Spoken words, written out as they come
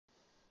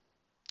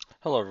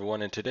Hello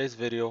everyone, in today's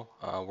video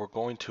we're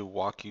going to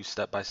walk you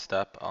step by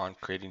step on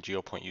creating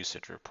Geopointe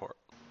usage report.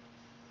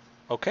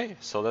 Okay,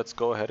 so let's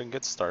go ahead and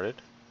get started.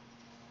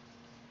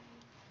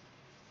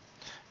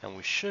 And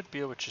we should be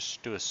able to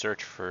just do a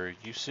search for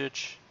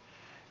usage,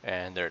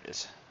 and there it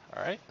is.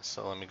 Alright,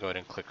 so let me go ahead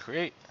and click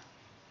create.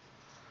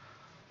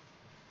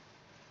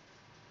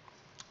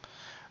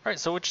 Alright,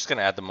 so we're just going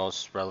to add the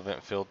most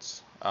relevant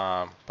fields.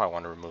 Probably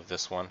want to remove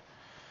this one.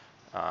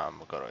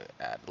 We'll go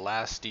to add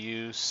last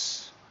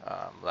use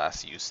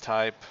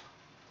type.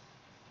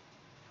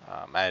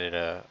 Added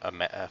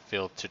a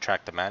field to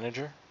track the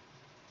manager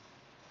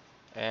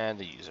and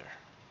the user.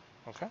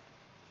 Okay.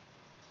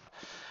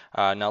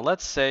 Now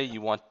let's say you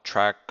want to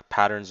track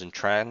patterns and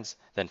trends,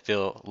 then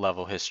field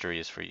level history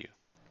is for you.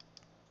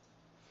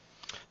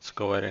 So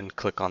go ahead and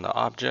click on the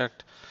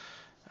object,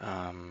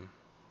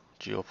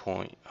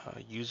 Geopointe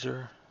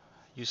user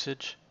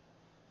usage.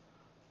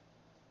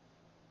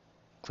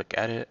 Click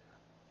edit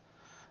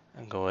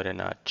and go ahead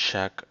and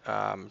check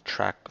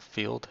track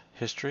field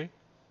history.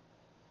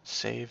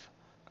 Save.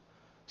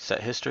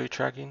 Set history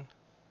tracking.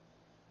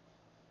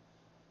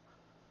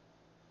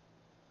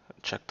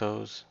 Check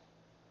those.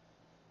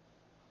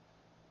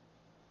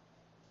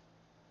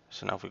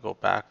 So now if we go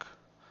back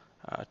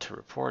to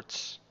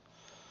reports,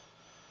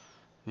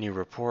 new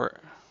report,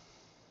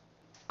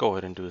 go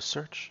ahead and do a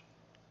search.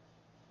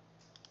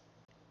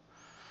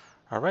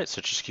 Alright,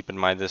 so just keep in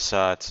mind this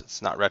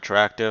it's not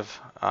retroactive,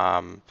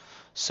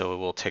 so it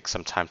will take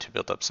some time to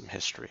build up some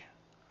history.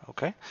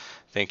 Okay,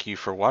 thank you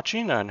for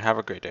watching and have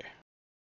a great day.